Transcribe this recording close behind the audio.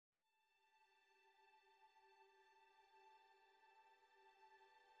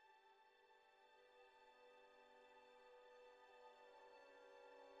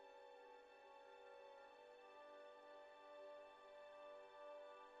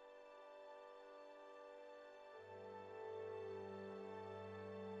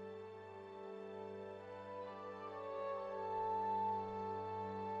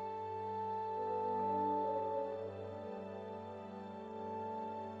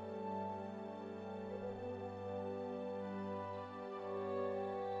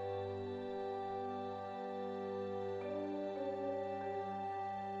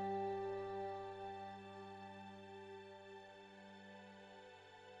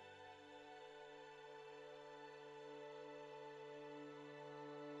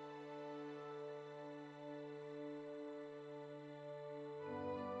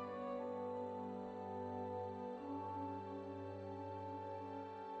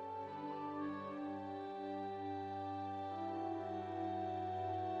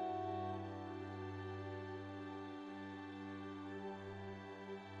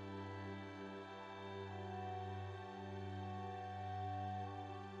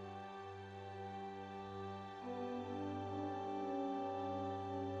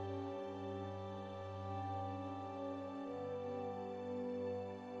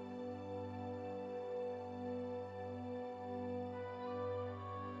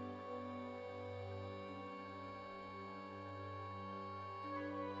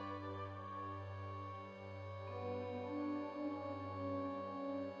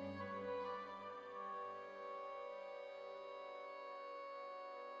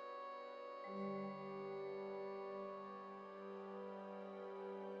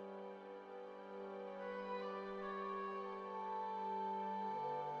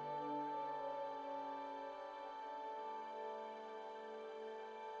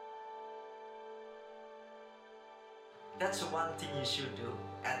That's one thing you should do.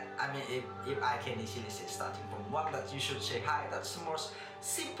 And I mean, if I can easily say, starting from one, that you should say hi. That's the most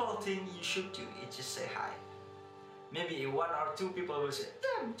simple thing you should do. Is just say hi. Maybe one or two people will say,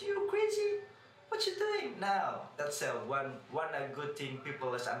 "Damn, you crazy? What you doing?" No, that's one good thing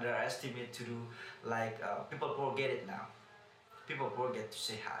people is underestimate to do. Like people forget it now. People forget to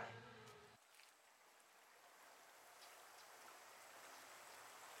say hi.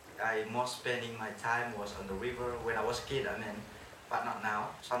 I most spending my time was on the river when I was a kid, I mean, but not now.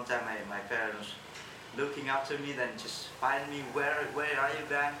 Sometimes my parents looking after me, then just find me, where are you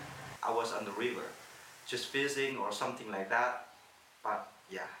then? I was on the river, just fishing or something like that. But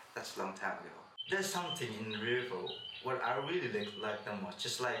yeah, that's a long time ago. There's something in the river what I really like the most,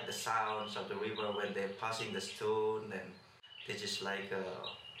 just like the sounds of the river when they're passing the stone, and they just like,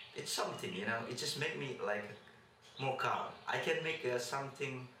 it's something, you know, it just make me like more calm. I can make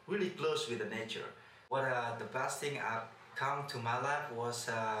something really close with the nature. What the best thing come to my life was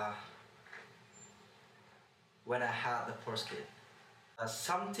when I had the first kid.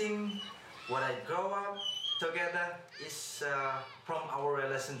 Something what I grow up together is from our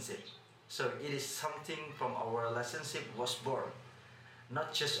relationship. So it is something from our relationship was born.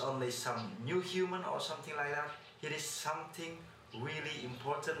 Not just only some new human or something like that. It is something really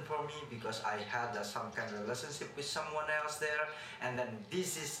important for me because I had some kind of relationship with someone else there, and then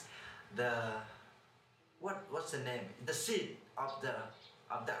this is the what's the name? The seed of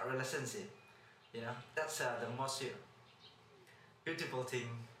that relationship. You know, that's the most beautiful thing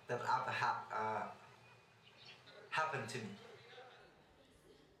that ever happened to me.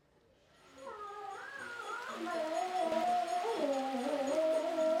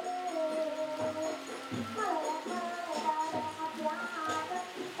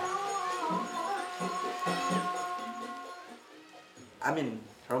 I mean,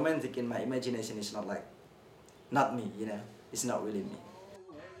 romantic in my imagination is not like, not me, you know, it's not really me.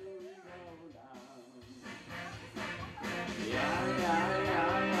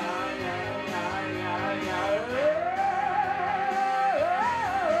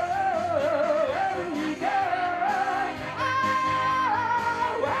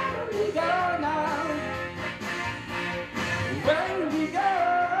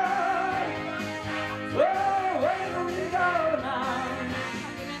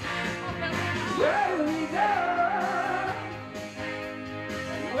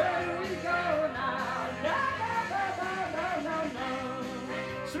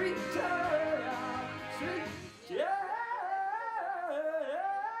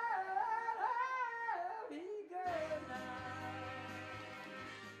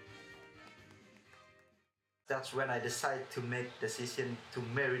 That's when I decide to make decision to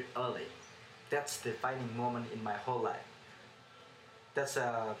marry early. That's the defining moment in my whole life. That's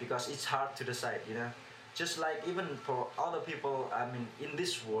because it's hard to decide, you know. Just like even for other people, I mean, in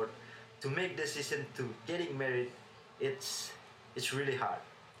this world, to make decision to getting married, it's really hard.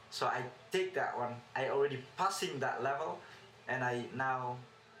 So I take that one. I already passing that level, and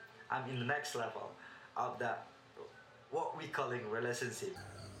I'm in the next level of that what we calling relationship.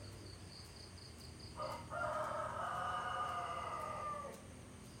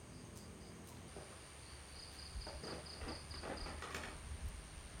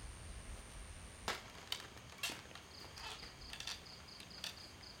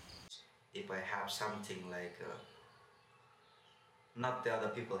 If I have something like not the other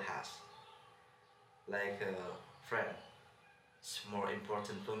people has, like a friend, it's more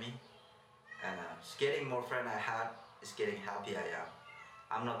important for me. And getting more friend I had is getting happy I am.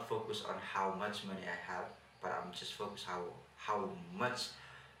 I'm not focused on how much money I have, but I'm just focused how much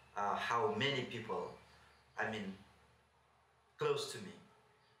how many people, I mean, close to me.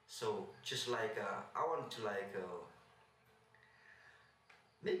 So just like I want to like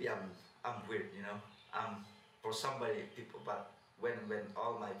maybe I'm weird, you know. I'm for somebody people, but when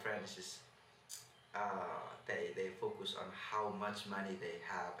all my friends is they focus on how much money they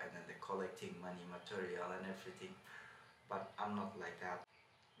have, and then they're collecting money, material, and everything. But I'm not like that.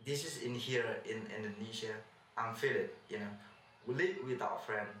 This is in here in Indonesia. I'm feel it, you know. We live without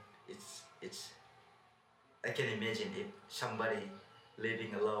friend. It's. I can imagine if somebody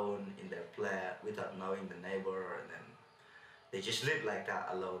living alone in their flat without knowing the neighbor, and then they just live like that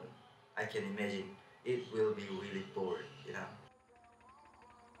alone. I can imagine it will be really bored, you know.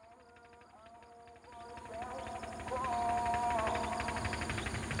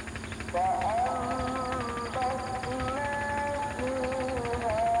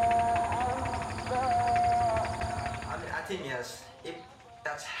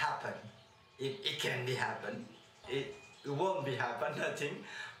 it can be happen. It won't be happen, nothing.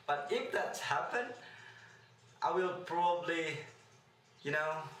 But if that's happen, I will probably, you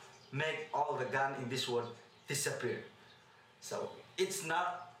know, make all the gun in this world disappear. So it's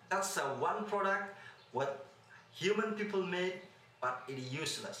not, that's a one product what human people made, but it is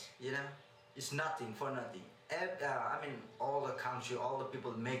useless, you know. It's nothing for nothing. I mean, all the country, all the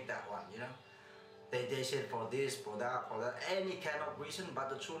people make that one, you know. They said for this, for that, any kind of reason,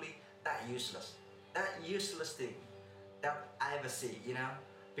 but truly that useless thing that I ever see, you know.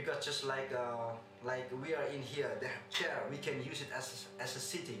 Because just like we are in here, the chair, we can use it as a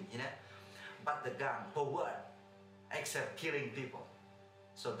sitting, you know. But the gun, for what? Except killing people.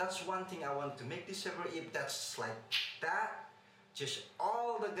 So that's one thing I want to make discover. If that's like that, just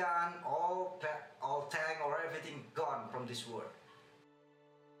all the gun, all tank or everything gone from this world.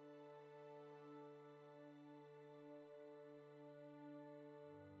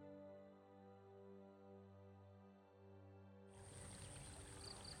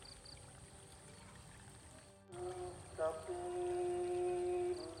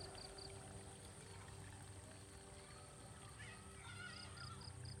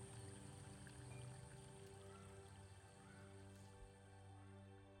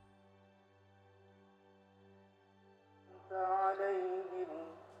 عليهم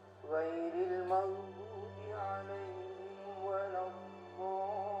غير المغضوب عليهم ولا الضالين.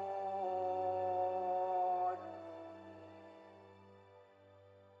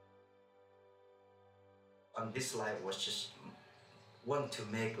 On this life was just want to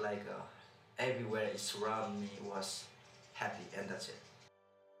make like everywhere it's around me was happy, and that's it.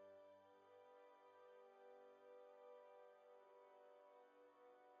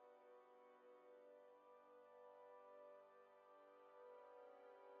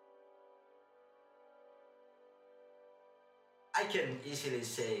 I can easily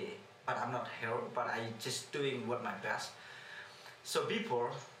say, but I'm not hero, but I just doing what my best. So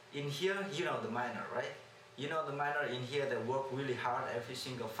before, in here, you know the miner, right? You know the miner in here that work really hard every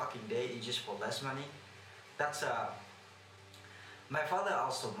single fucking day, it's just for less money. That's my father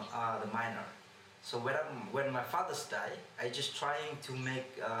also the miner. So when my father's die, I just trying to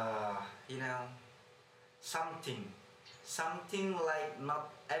make you know, something like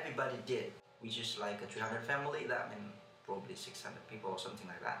not everybody did. We just like a 300 family, that mean probably 600 people or something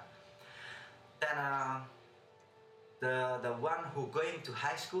like that. Then the one who going to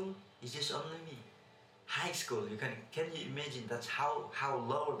high school is just only me. High school, can you imagine that's how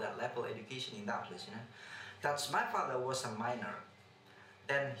low that level education in that place, you know? That's my father was a miner.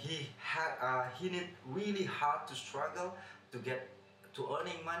 Then he need really hard to struggle to get to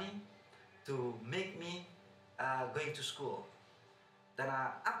earning money to make me going to school. Then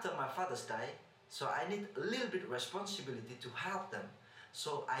after my father's died, so I need a little bit responsibility to help them.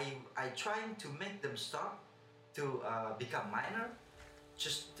 So I trying to make them stop to become miner,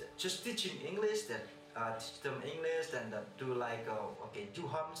 just teaching English, that teach them English, then do like okay, do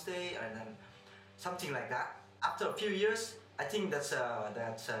homestay, and then something like that. After a few years, I think that's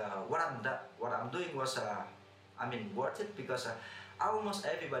what I'm doing was I mean worth it, because almost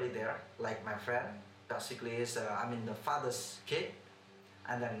everybody there, like my friend, basically is I mean the father's kid,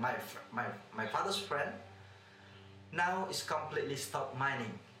 and then my father's friend now is completely stopped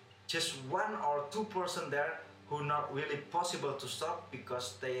mining. Just 1 or 2% there who not really possible to stop,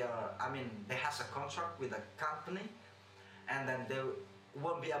 because they are, I mean, they has a contract with a company, and then they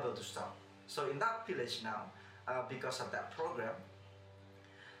won't be able to stop. So in that village now, because of that program,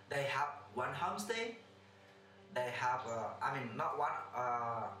 they have one homestay. They have, I mean, not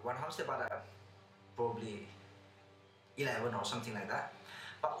one homestay, but probably 11 or something like that.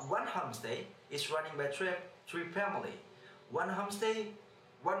 But one homestay is running by three family. One homestay,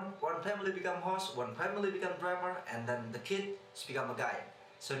 one family become host, one family become driver, and then the kid become a guide.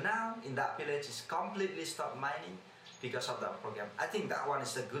 So now in that village is completely stopped mining because of that program. I think that one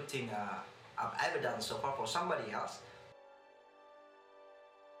is a good thing I've ever done so far for somebody else.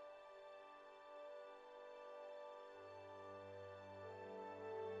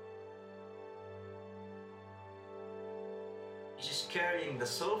 Just carrying the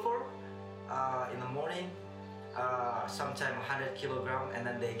sulfur in the morning, sometimes 100 kilogram, and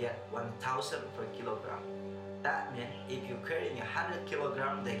then they get 1,000 per kilogram. That means if you're carrying 100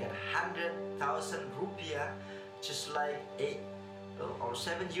 kilogram, they get 100,000 rupiah, just like 8 or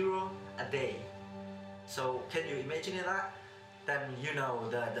 7 euro a day. So can you imagine that? Then you know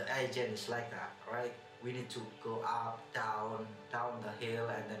the agent is like that, right? We need to go up, down the hill,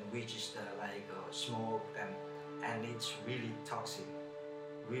 and then we just like smoke and it's really toxic,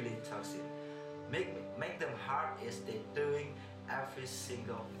 really toxic. Make them hard is they doing every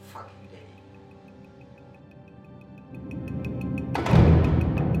single fucking day.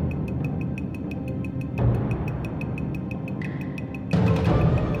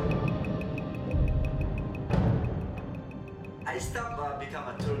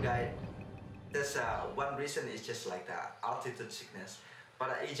 reason is just like that, altitude sickness. But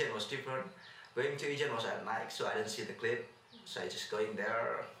agent was different. Going to agent was at night, so I didn't see the clip. So I just going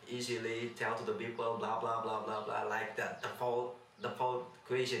there easily, tell to the people, blah blah blah blah blah, like that the fault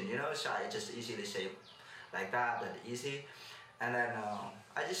equation, you know. So I just easily say like that easy, and then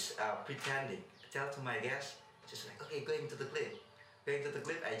I just pretending, tell to my guests, just like, okay, going to the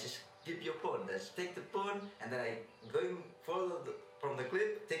clip, I just give your phone, let's take the phone, and then I going follow from the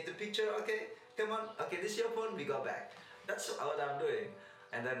clip, take the picture, okay, come on, okay, this is your phone, we go back. That's what I'm doing.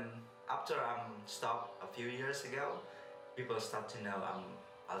 And then after I'm stopped a few years ago, people start to know I'm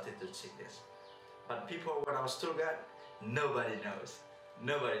altitude sickness. But people, when I was tour guide, nobody knows.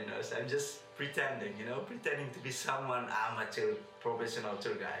 I'm just pretending, you know, pretending to be someone amateur, professional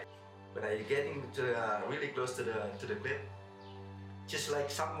tour guide. When I getting to really close to the clip, just like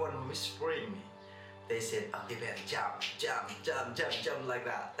someone whispering me, they said, okay, Ben, jump like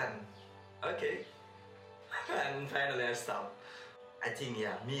that. Then, okay, and finally I stopped. I think,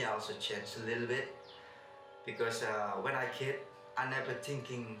 yeah, me also changed a little bit, because when I kid, I never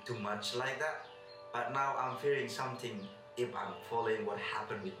thinking too much like that. But now I'm fearing something if I'm following what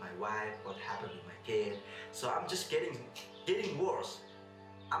happened with my wife, what happened with my kid. So I'm just getting worse.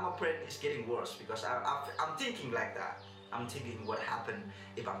 I'm afraid it's getting worse because I'm thinking like that. I'm thinking what happened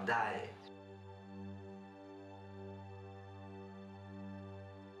if I'm dying.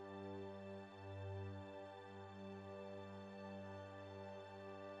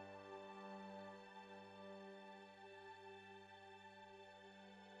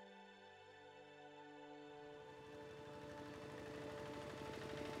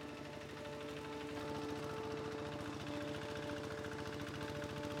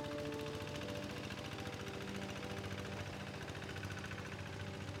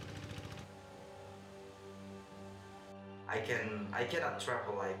 I cannot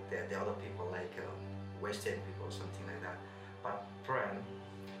travel like the other people, like Western people, something like that. But friend,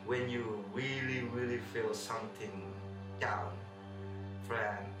 when you really feel something down,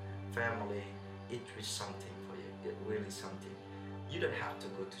 friend, family, it is something for you. It really something. You don't have to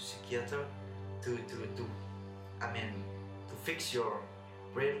go to psychiater to fix your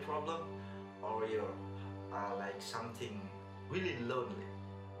brain problem, or your like something really lonely.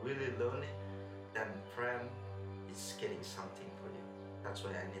 Then friend, it's getting something for you. That's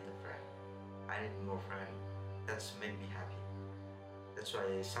why I need a friend. I need more friend. That's make me happy. That's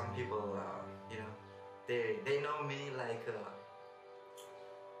why some people, you know, they know me, like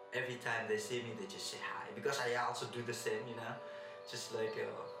every time they see me, they just say hi, because I also do the same, you know, just like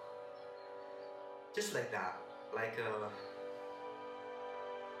that, like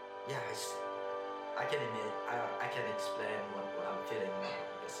yeah, I can explain what I'm feeling now,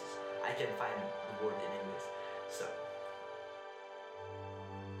 because I can find the word in English. So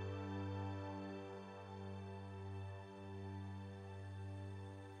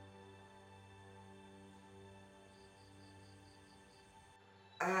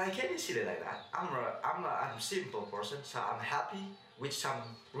I can't see it like that. I'm a simple person, so I'm happy with some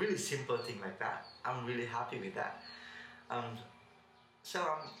really simple thing like that. I'm really happy with that. So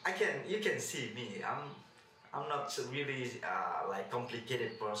you can see me. I'm not so really like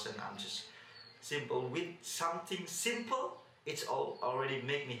complicated person. I'm just simple. With something simple, it's all already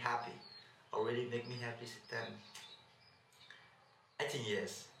make me happy. Then I think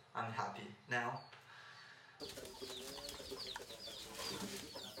yes, I'm happy now.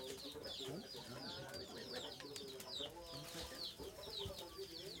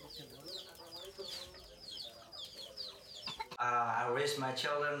 I raised my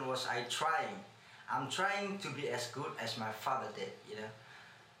children was I'm trying to be as good as my father did, you know.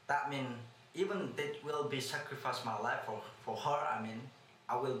 That means even that will be sacrifice my life for her, I mean,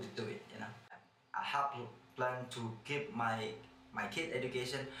 I will do it, you know. I have plan to keep my kid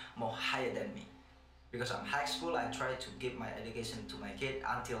education more higher than me. Because I'm high school, I try to give my education to my kid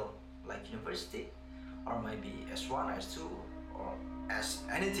until like university, or maybe S1, S2, or as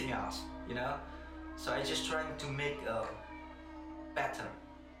anything else, you know. So I just trying to make better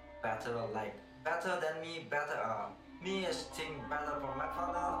like better than me, me is think better for my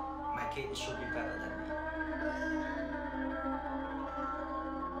father, my kid should be better than me.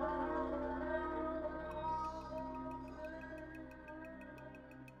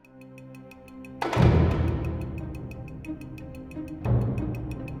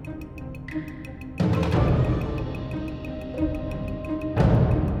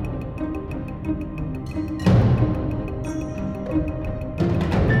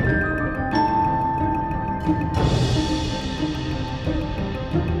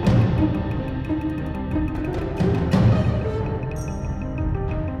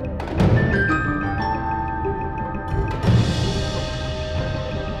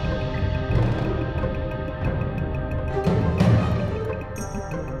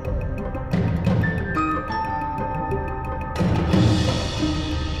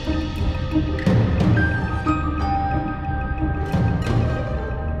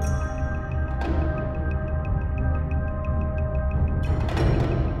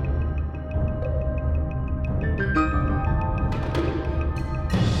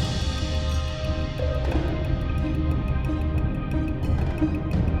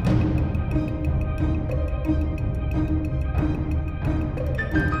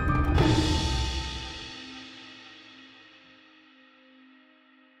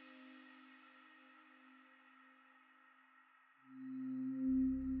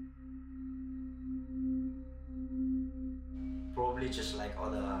 probably just like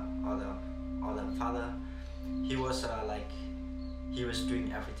other father. He was he was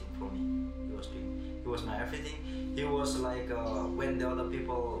doing everything for me. He was my everything. He was like when the other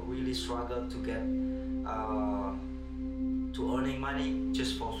people really struggled to get to earning money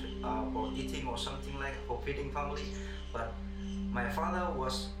just for eating or something like for feeding family, but my father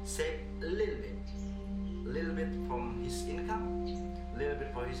was saved a little bit from his income,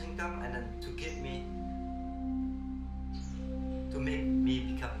 and then to give me, to make me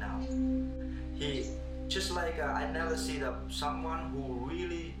become now. He just like I never see someone who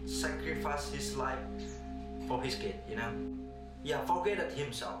really sacrificed his life for his kid, you know. Yeah, forget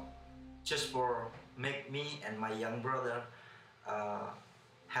himself just for make me and my young brother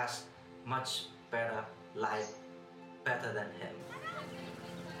has much better life, better than him.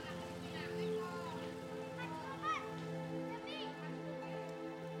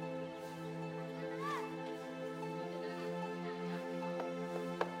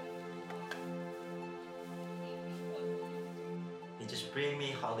 He just bring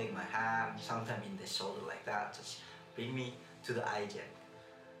me holding my hand, sometimes in the shoulder like that, just bring me to the agent.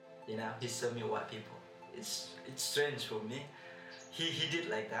 You know, he showed me white people. It's strange for me. He did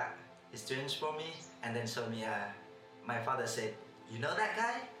like that. It's strange for me, and then showed me. My father said, "You know that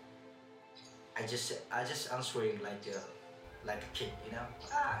guy?" I just answering like a kid, you know.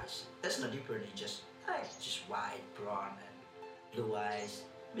 There's no difference. Just white, brown, and blue eyes.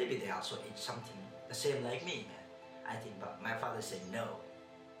 Maybe they also eat something the same like me, man. I think, but my father said no.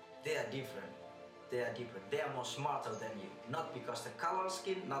 They are different. They are different. They are more smarter than you. Not because the color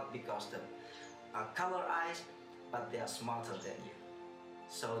skin, not because the color eyes, but they are smarter than you.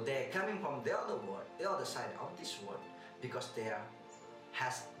 So they're coming from the other world, the other side of this world, because they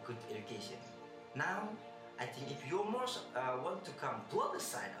has good education. Now, I think if you most want to come to other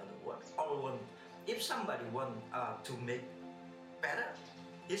side of the world, or if somebody want to make better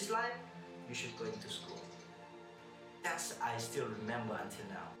his life, you should go into school. That's I still remember until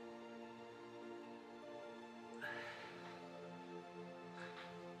now.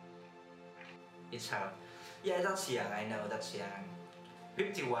 It's hard. Yeah, that's young. I know that's young.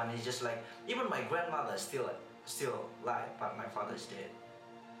 51 is just like, even my grandmother is still alive, but my father is dead.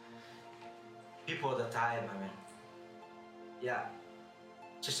 Before the time, I mean. Yeah,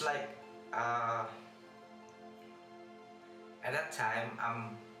 just like at that time,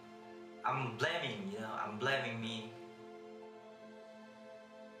 I'm blaming, you know, I'm blaming me.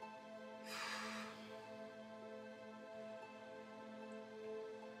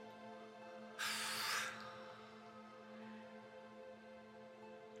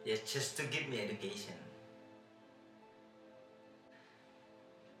 Yeah, just to give me education.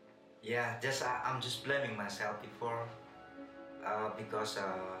 Yeah, I'm just blaming myself before because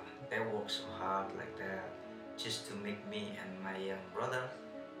they work so hard like that just to make me and my young brother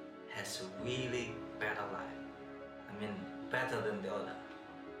has a really better life. I mean, better than the other.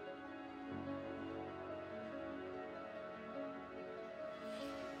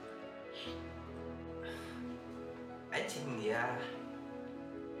 I think, yeah,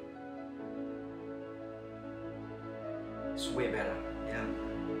 it's way better, yeah.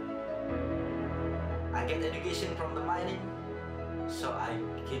 I get education from the mining, so I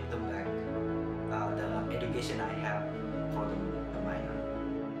give them back the education I have for the miner.